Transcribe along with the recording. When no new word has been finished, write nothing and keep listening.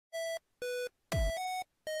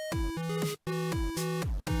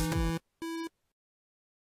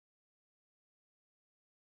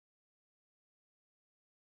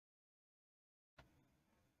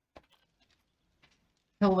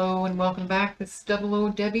Hello and welcome back. This is Double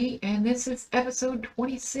O Debbie, and this is episode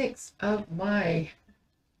 26 of my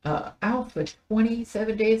Alpha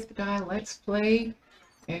 27 Days to Die Let's Play.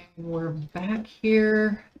 And we're back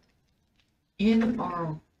here in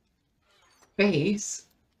our base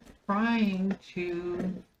trying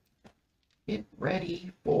to get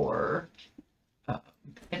ready for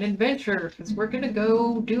an adventure, because we're going to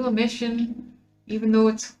go do a mission, even though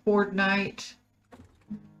it's Horde night.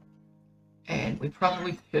 And we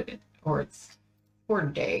probably shouldn't, or it's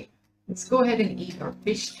Horde day. Let's go ahead and eat our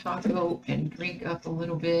fish taco and drink up a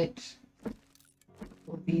little bit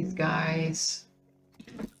for these guys.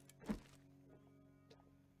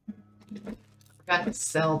 Forgot to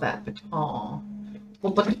sell that baton.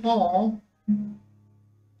 Well, baton,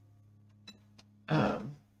 that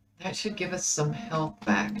should give us some health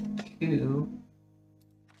back too.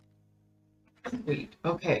 Sweet.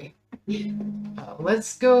 Okay.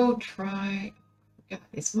 Let's go try. God,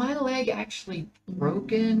 is my leg actually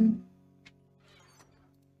broken?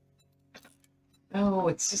 Oh,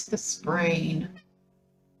 it's just a sprain.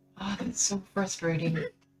 Ah, oh, that's so frustrating.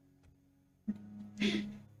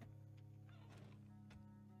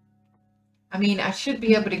 I mean, I should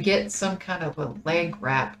be able to get some kind of a leg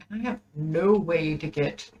wrap. I have no way to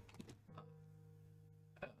get.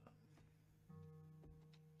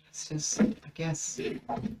 Let's just, I guess,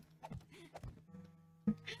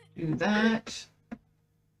 do that.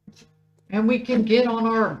 And we can get on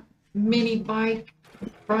our mini bike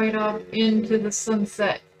right off into the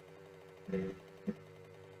sunset.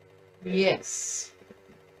 Yes.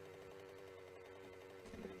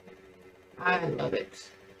 I love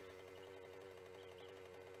it.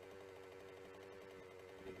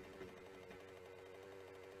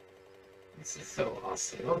 This is so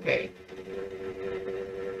awesome. Okay.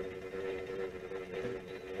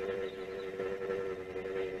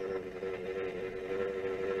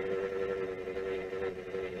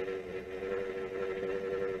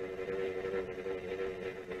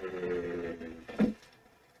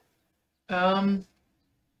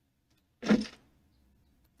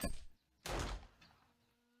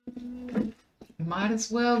 Might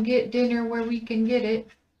as well get dinner where we can get it.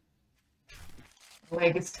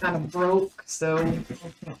 Leg is kind of broke, so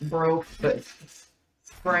not broke, but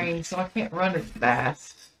sprained, so I can't run as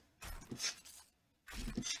fast.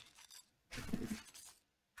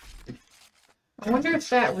 I wonder if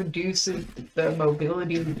that reduces the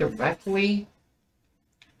mobility directly.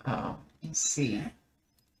 Let's see.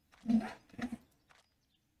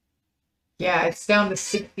 Yeah, it's down to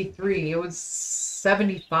 63. It was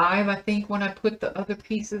 75, I think, when I put the other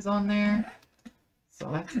pieces on there. So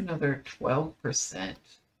that's another 12%.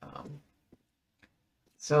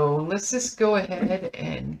 So let's just go ahead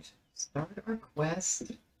and start our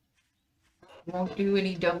quest. Won't do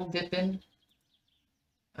any double dipping.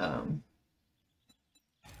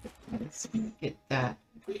 Let's get that.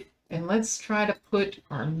 And let's try to put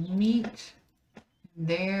our meat in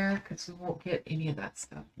there, because we won't get any of that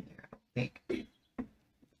stuff in there, I don't think.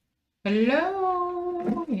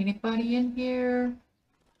 Hello? Anybody in here?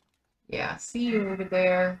 Yeah, see you over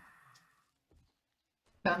there.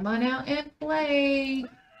 Come on out and play.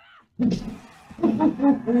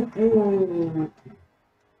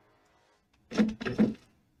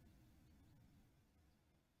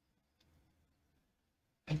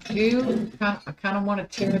 I kind of want to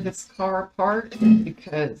tear this car apart,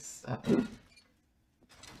 because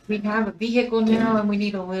we have a vehicle now and we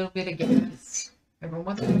need a little bit of gas every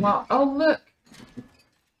once in a while. Oh, look.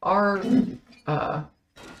 Our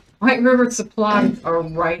White River supplies are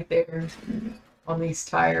right there on these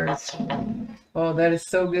tires. Oh, that is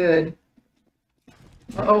so good.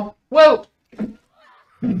 Uh-oh. Whoa!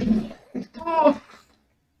 Oh!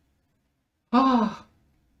 Oh!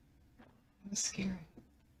 That was scary.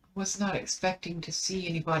 I was not expecting to see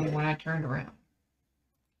anybody when I turned around.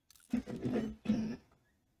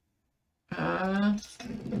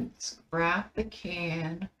 Scrap the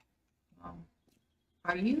can.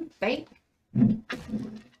 Are you fake?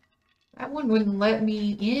 That one wouldn't let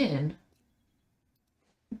me in.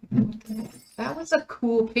 That was a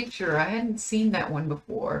cool picture. I hadn't seen that one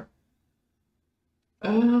before.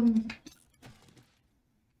 Let's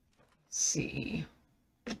see.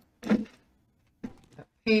 A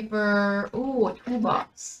paper. Ooh, a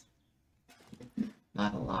toolbox.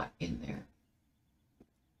 Not a lot in there.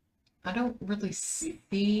 I don't really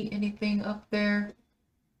see anything up there.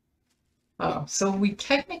 Oh, so we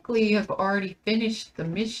technically have already finished the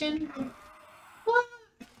mission. What?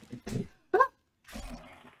 Ah.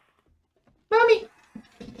 Mommy!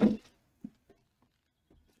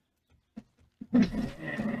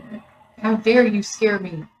 How dare you scare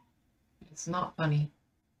me? It's not funny.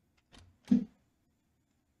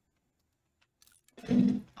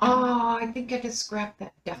 Oh, I think I just scrapped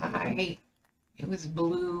that die. It was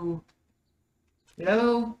blue.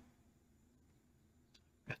 Hello?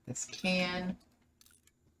 Got this can.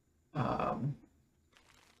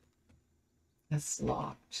 That's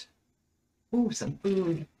locked. Ooh, some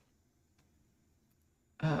food.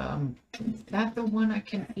 Is that the one I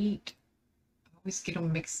can eat? I always get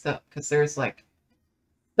them mixed up because there's like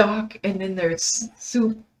stock and then there's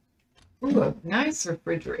soup. Ooh, a nice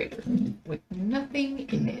refrigerator with nothing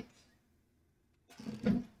in it.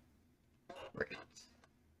 Great.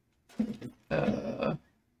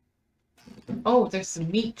 Oh, there's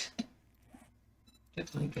some meat.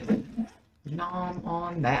 Definitely get nom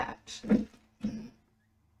on that.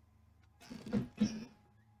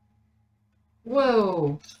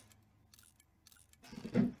 Whoa.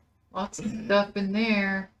 Lots of stuff in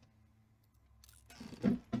there.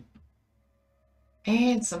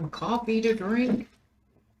 And some coffee to drink.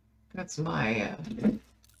 That's my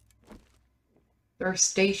thirst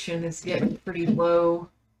station is getting pretty low.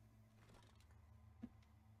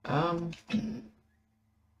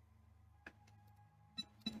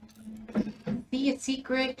 See a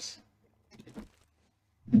secret?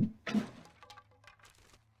 There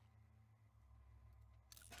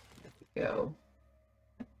we go.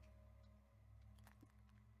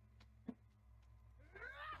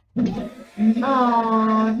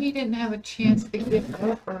 Oh, he didn't have a chance to get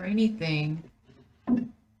up or anything.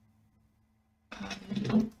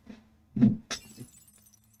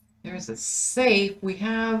 There's a safe. We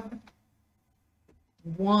have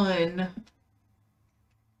one.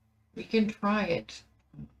 We can try it.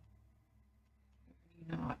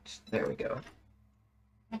 Not. There we go.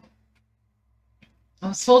 I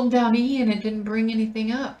was holding down E and it didn't bring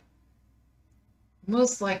anything up.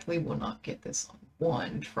 Most likely we'll not get this on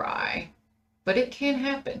one try, but it can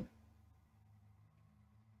happen.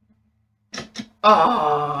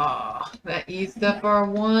 Ah, that used up our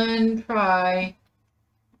one try.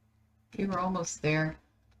 We were almost there.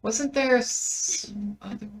 Wasn't there some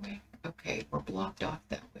other way? Okay, we're blocked off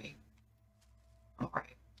that way. All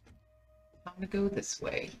right, time to go this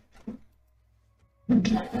way.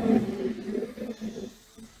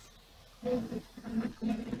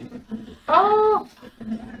 Oh!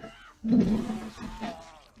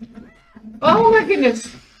 Oh my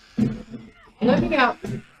goodness! Let me out.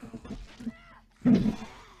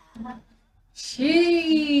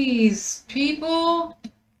 Jeez, people!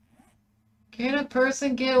 Can a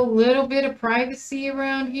person get a little bit of privacy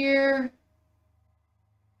around here?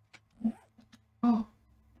 Oh,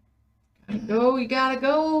 gotta go, you gotta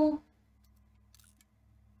go.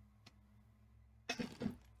 I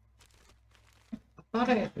thought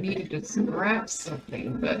I needed to scrap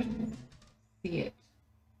something, but see it.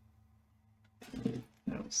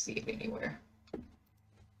 I don't see it anywhere.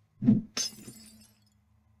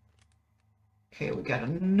 Okay, we got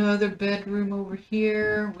another bedroom over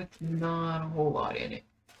here with not a whole lot in it.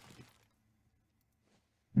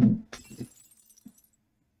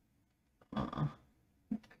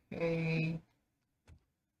 Okay.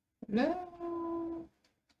 No.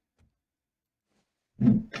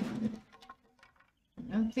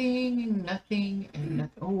 Nothing, nothing, and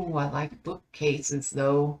nothing. Oh, I like bookcases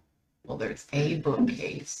though. Well, there's a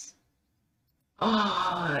bookcase.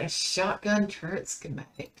 Ah, a shotgun turret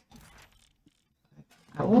schematic.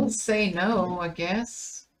 I won't say no, I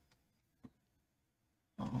guess.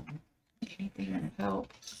 Anything to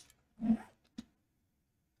help.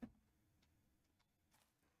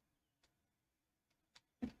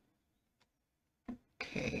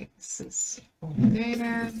 Okay, this is over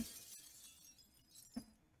there.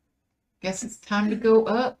 Guess it's time to go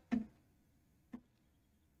up.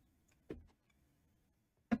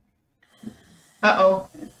 Uh-oh.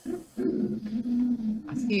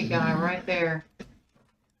 I see a guy right there.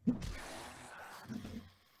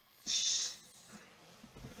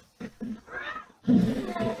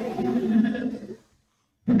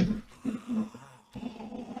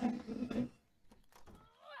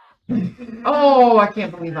 Oh, I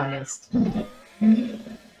can't believe I missed.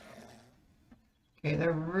 Okay,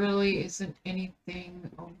 there really isn't anything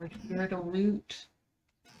over here to loot.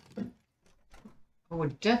 I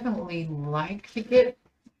would definitely like to get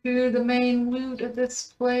to the main loot of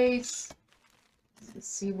this place. Let's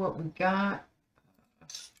see what we got.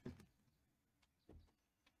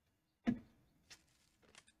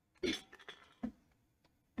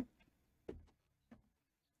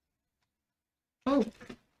 Oh.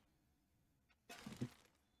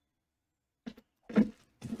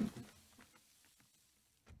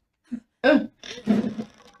 Oh.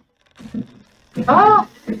 Oh.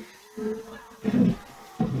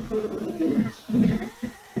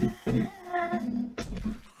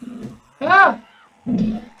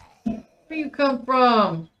 come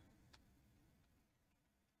from?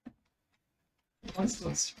 Let's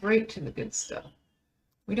go straight to the good stuff.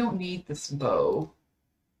 We don't need this bow.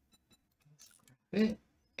 Let's grab it.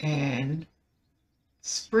 And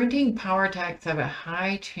sprinting power attacks have a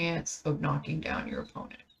high chance of knocking down your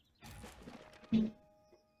opponent.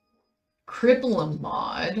 Cripple 'em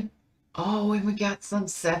mod. Oh, and we got some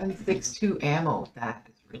 7.62 ammo. That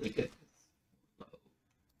is really good.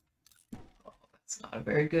 Oh, that's not a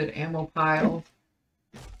very good ammo pile.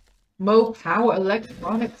 Mo Power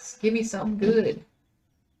Electronics. Give me something good.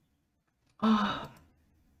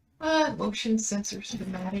 Motion sensor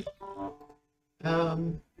schematic.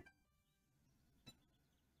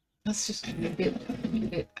 Let's just get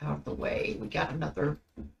it out of the way. We got another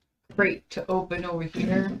crate to open over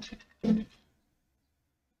here.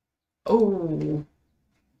 Oh,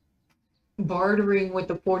 bartering with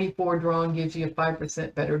the 44 drawn gives you a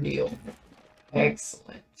 5% better deal.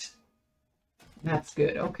 Excellent. That's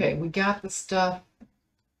good. Okay, we got the stuff.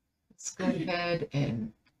 Let's go ahead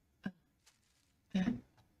and come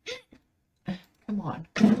on.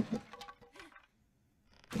 Here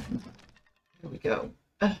we go.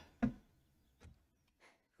 Where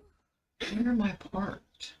am I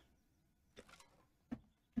parked?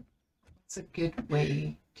 What's a good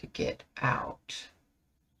way to get out?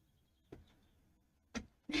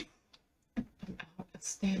 I'm out of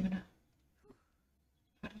stamina.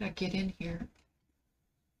 How did I get in here?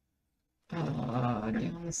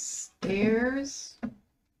 Down the stairs.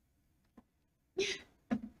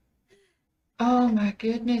 Oh my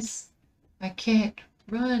goodness. I can't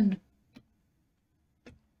run.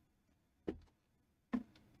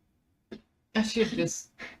 I should just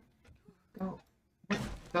go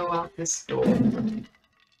out this door.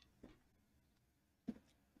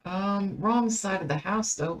 Wrong side of the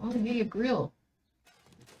house though. Oh, hey, a grill.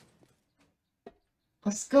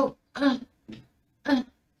 Let's go.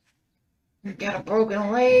 We got a broken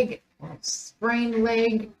leg, or a sprained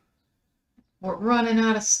leg. We're running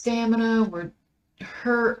out of stamina. We're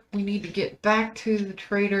hurt. We need to get back to the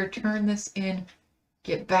trader, turn this in,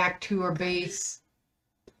 get back to our base.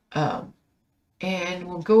 And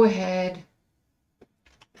we'll go ahead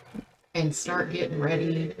and start getting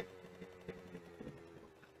ready.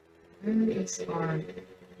 Where is our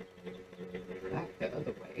back the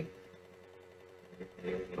other way?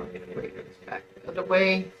 Our trader's back the other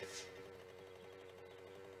way.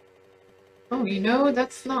 Oh, you know,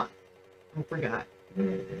 that's not... I forgot. We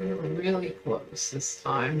were really close this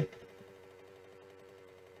time.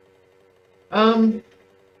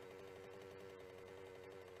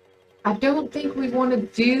 I don't think we want to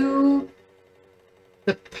do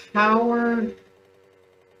the power,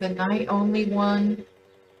 the night only one.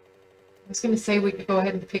 I was going to say we could go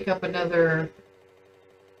ahead and pick up another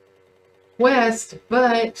quest,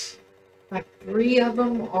 but like 3 of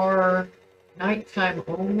them are nighttime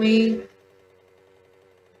only.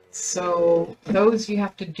 So those you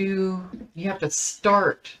have to do, you have to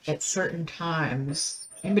start at certain times,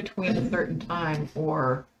 in between a certain time,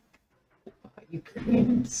 or you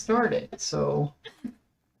can't start it. So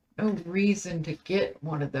no reason to get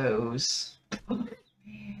one of those. Oh,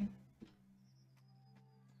 man.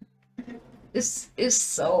 This is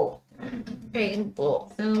so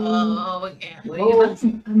painful. Oh, I can't wait. That's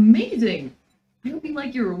amazing. I hope you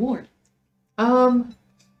like your reward.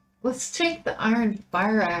 Let's take the iron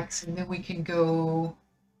fire axe and then we can go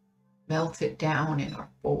melt it down in our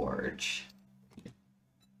forge.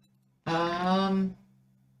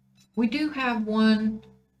 We do have one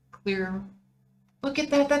clear. Look at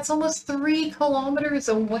that. That's almost 3 kilometers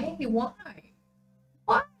away. Why?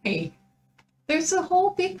 Why? There's a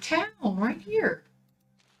whole big town right here.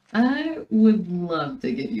 I would love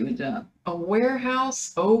to give you a job. A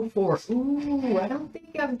warehouse 04. Ooh, I don't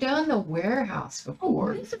think I've done the warehouse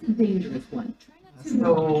before. Oh, this is a dangerous one. Try not to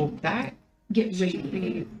so that get ready should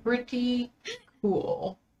be pretty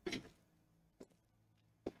cool.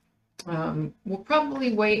 We'll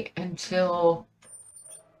probably wait until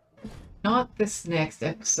not this next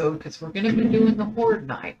episode because we're going to be doing the Horde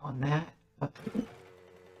night on that.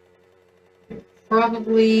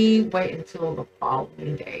 Probably wait until the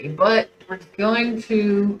following day, but we're going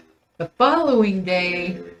to the following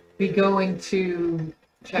day be going to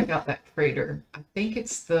check out that trader. I think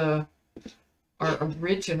it's our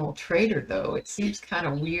original trader though. It seems kind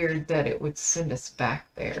of weird that it would send us back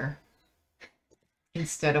there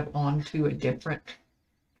instead of on to a different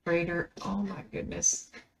trader. Oh my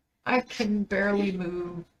goodness. I can barely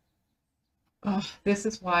move. Oh, this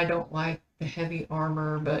is why I don't like the heavy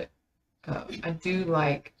armor, but I do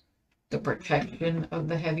like the protection of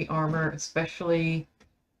the heavy armor, especially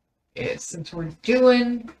since we're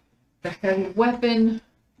doing the heavy weapon.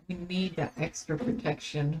 We need that extra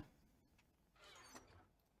protection.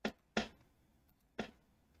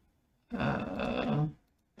 I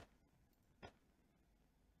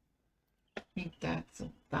think that's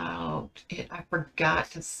about it. I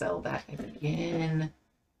forgot to sell that again.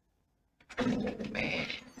 Oh, man.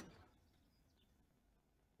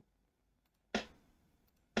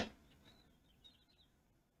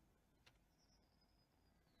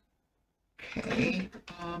 Okay,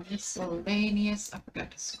 miscellaneous. I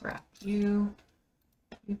forgot to scrap you.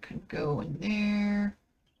 You can go in there.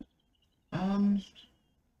 I'm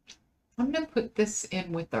gonna put this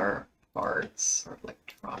in with our parts, our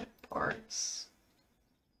electronic parts.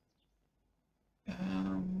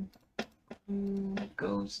 Who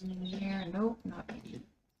goes in there? Nope, not you.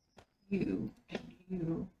 You and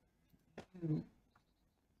you. You.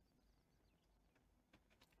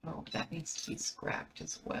 Oh, that needs to be scrapped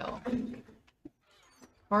as well.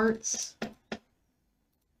 Parts.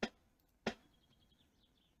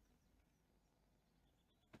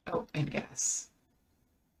 Oh, and gas.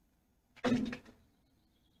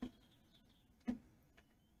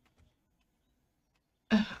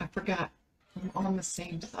 I forgot. I'm on the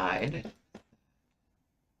same side.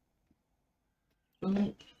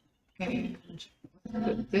 Boom. And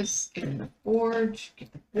put this in the forge.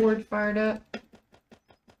 Get the forge fired up.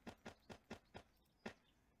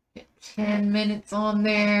 Get 10 minutes on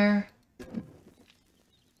there.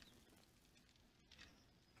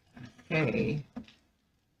 Okay.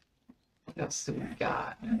 What else do we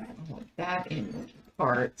got? I want that in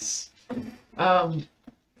parts.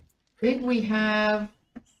 Did we have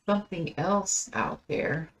something else out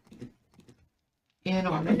there in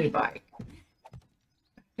our mini bike?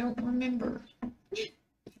 I don't remember.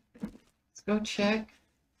 Let's go check.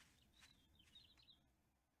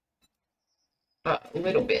 A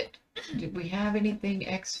little bit. Did we have anything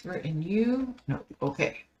extra in you? No.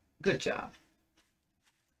 Okay. Good job.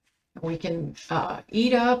 We can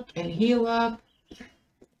eat up and heal up.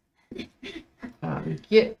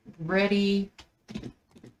 Get ready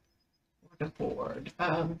for the horde.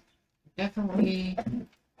 Definitely.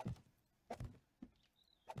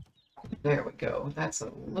 There we go. That's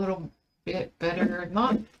a little bit better.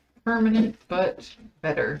 Not permanent, but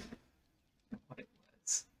better than what it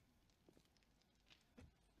was.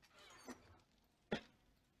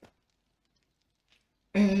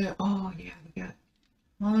 Oh yeah, we got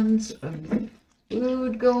tons of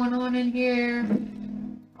food going on in here.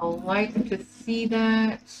 I like to see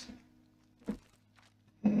that.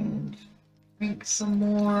 And drink some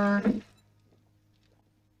more.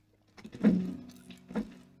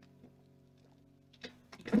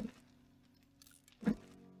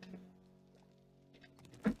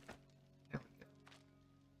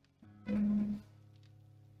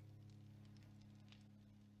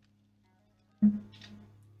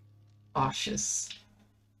 Cautious.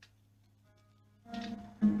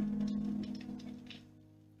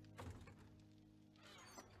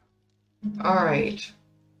 All right.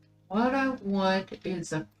 What I want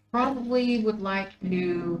is I probably would like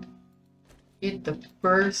to get the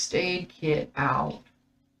first aid kit out.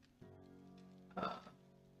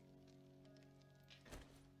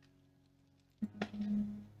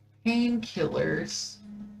 Painkillers.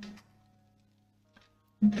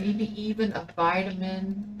 Maybe even a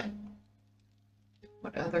vitamin.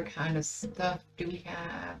 What other kind of stuff do we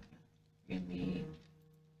have? Really?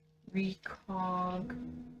 Recog.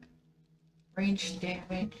 Range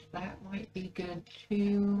damage. That might be good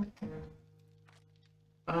too.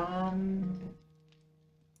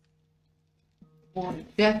 We'll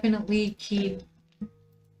definitely keep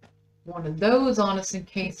one of those on us in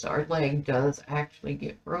case our leg does actually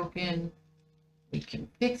get broken. We can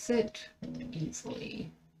fix it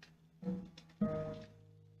easily.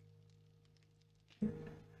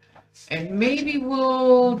 And maybe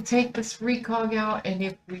we'll take this recog out, and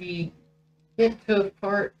if we get to a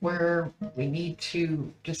part where we need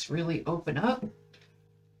to just really open up,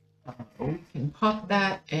 we can pop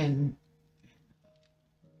that and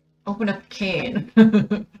open up a can.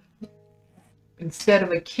 Instead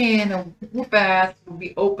of a can of whoop ass,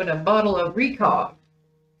 we open a bottle of recog.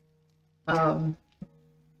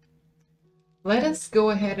 Let us go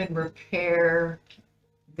ahead and repair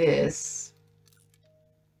this.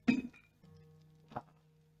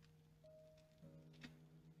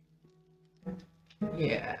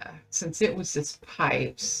 Yeah, since it was just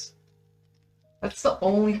pipes. That's the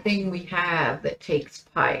only thing we have that takes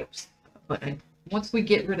pipes. But once we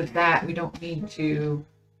get rid of that, we don't need to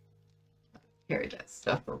carry that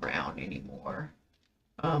stuff around anymore.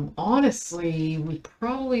 Honestly, we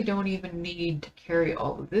probably don't even need to carry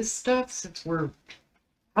all of this stuff since we're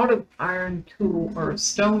out of iron tool or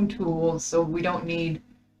stone tools, so we don't need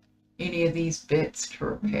any of these bits to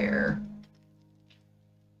repair.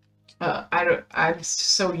 I'm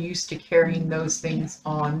so used to carrying those things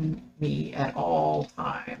on me at all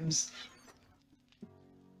times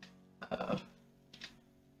that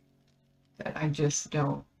I just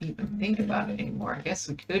don't even think about it anymore. I guess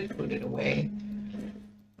we could put it away.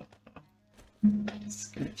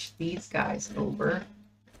 Scooch these guys over.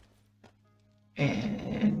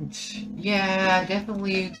 And yeah,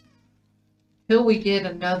 definitely till we get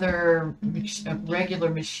a regular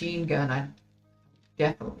machine gun, I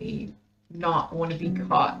definitely not want to be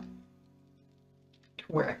caught to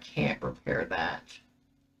where I can't repair that.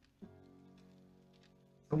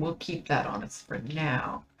 So we'll keep that on us for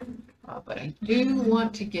now. But I do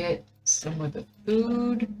want to get some of the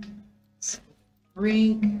food, some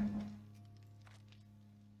drink.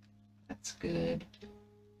 That's good.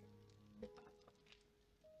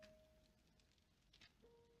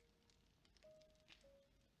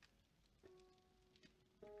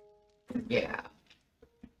 Yeah.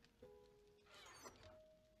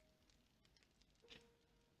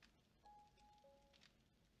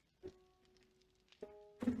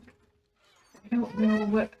 I don't know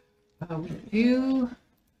what we do.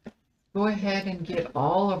 Go ahead and get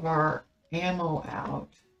all of our ammo out.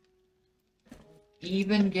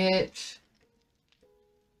 Even get...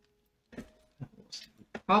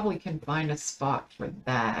 Probably can find a spot for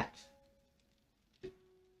that.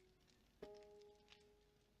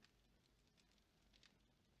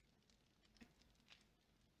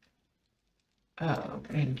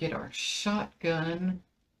 And get our shotgun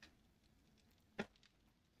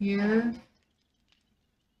here.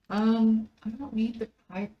 I don't need the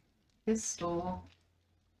pipe pistol,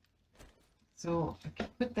 so I can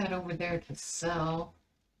put that over there to sell.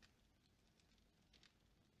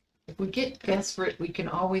 If we get desperate, we can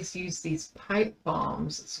always use these pipe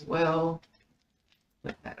bombs as well.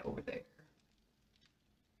 Put that over there.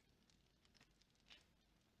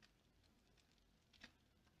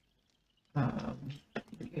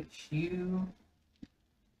 Get you.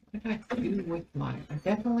 What did I do with my... I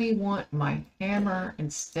definitely want my hammer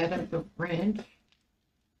instead of the wrench.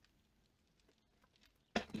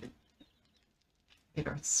 Get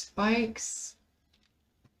our spikes.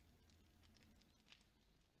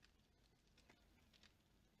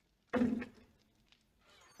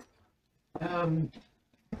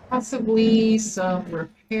 Possibly some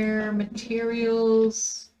repair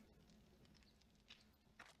materials.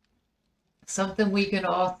 Something we could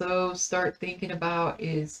also start thinking about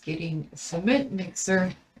is getting a cement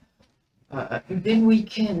mixer. And then we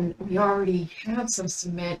already have some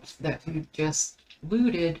cement that we just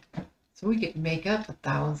looted, so we could make up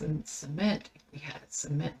 1,000 cement if we had a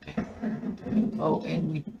cement mixer. Oh,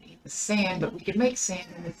 and we need the sand, but we could make sand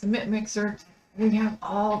in the cement mixer. We have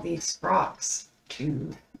all these rocks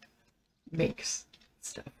to mix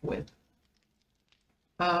stuff with.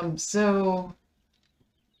 So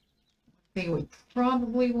thing we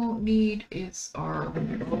probably won't need is our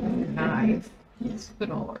bone knife. Let's put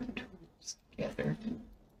all our tools together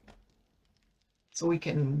so we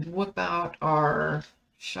can whip out our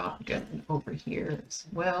shotgun over here as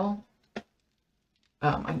well.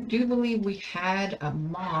 I do believe we had a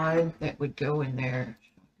mod that would go in there.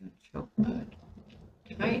 Shotgun choke mud.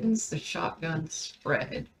 Tightens the shotgun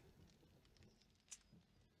spread.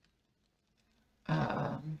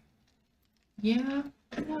 Yeah,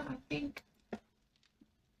 I think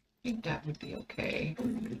that would be okay.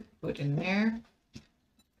 Put in there.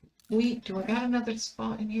 Do I got another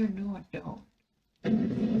spot in here? No, I don't. I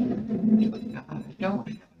don't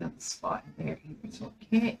have another spot in there either, so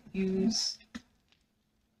I can't use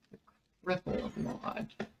the cripple mod.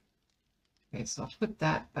 Okay, so I'll put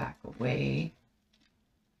that back away.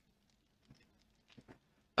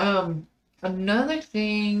 Another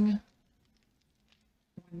thing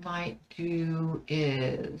we might do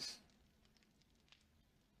is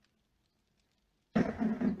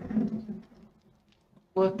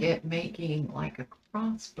look at making like a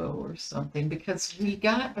crossbow or something, because we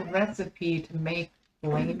got a recipe to make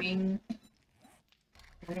flaming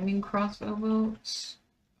crossbow bolts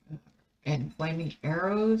and flaming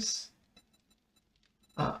arrows.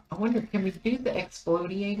 I wonder, can we do the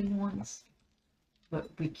explodiating ones? But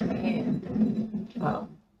we can. The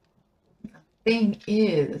thing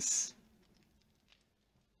is,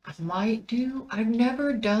 I've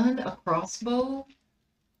never done a crossbow.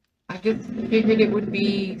 I just figured it would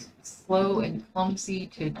be slow and clumsy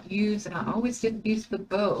to use, and I always did use the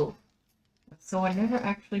bow. So I never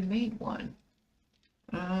actually made one.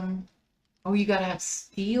 Oh, you gotta have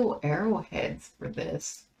steel arrowheads for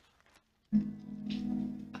this.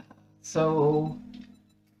 So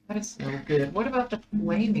that is no good. What about the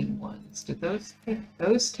flaming ones? Do those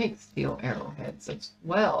take steel arrowheads as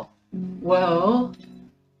well? Well,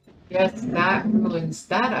 yes, that ruins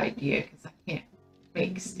that idea because I can't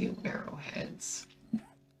make steel arrowheads.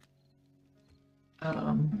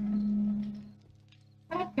 That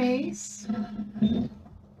base.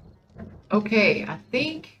 Okay, I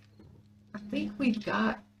think we've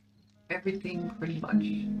got everything pretty much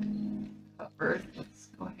covered. Let's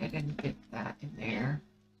go ahead and get that in there.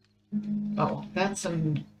 Oh, that's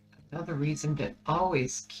another reason to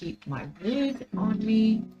always keep my wood on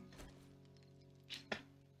me,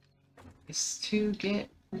 is to get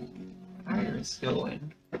fires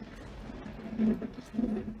going.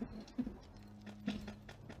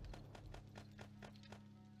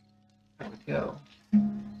 There we go.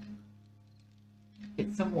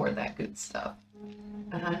 Get some more of that good stuff.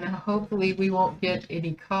 Now hopefully we won't get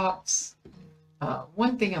any cops.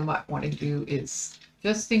 One thing I might want to do is,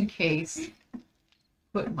 just in case,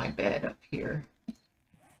 put my bed up here, this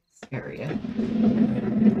area.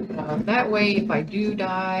 That way, if I do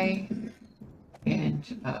die, and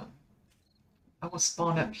I will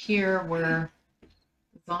spawn up here where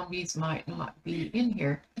zombies might not be in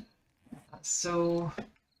here. So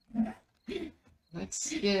let's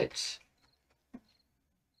get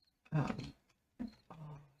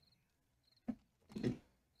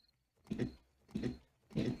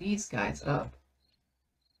get these guys up.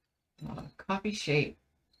 Copy shape,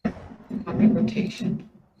 copy rotation.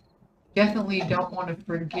 Definitely don't want to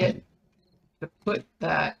forget to put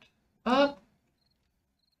that up.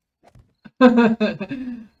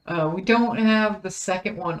 We don't have the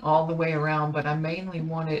second one all the way around, but I mainly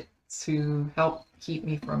want it to help keep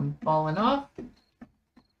me from falling off.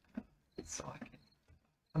 So I can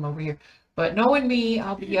come over here. But knowing me,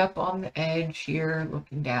 I'll be up on the edge here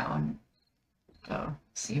looking down,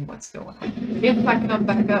 seeing what's going on. If I come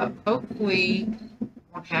back up, hopefully I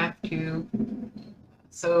won't have to.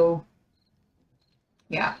 So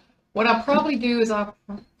yeah, what I'll probably do is,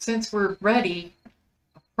 since we're ready,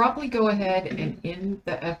 I'll probably go ahead and end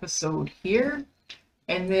the episode here,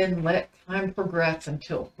 and then let time progress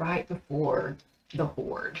until right before the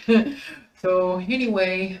Horde. So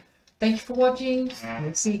anyway, thanks for watching.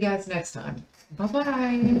 We'll see you guys next time.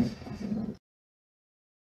 Bye-bye.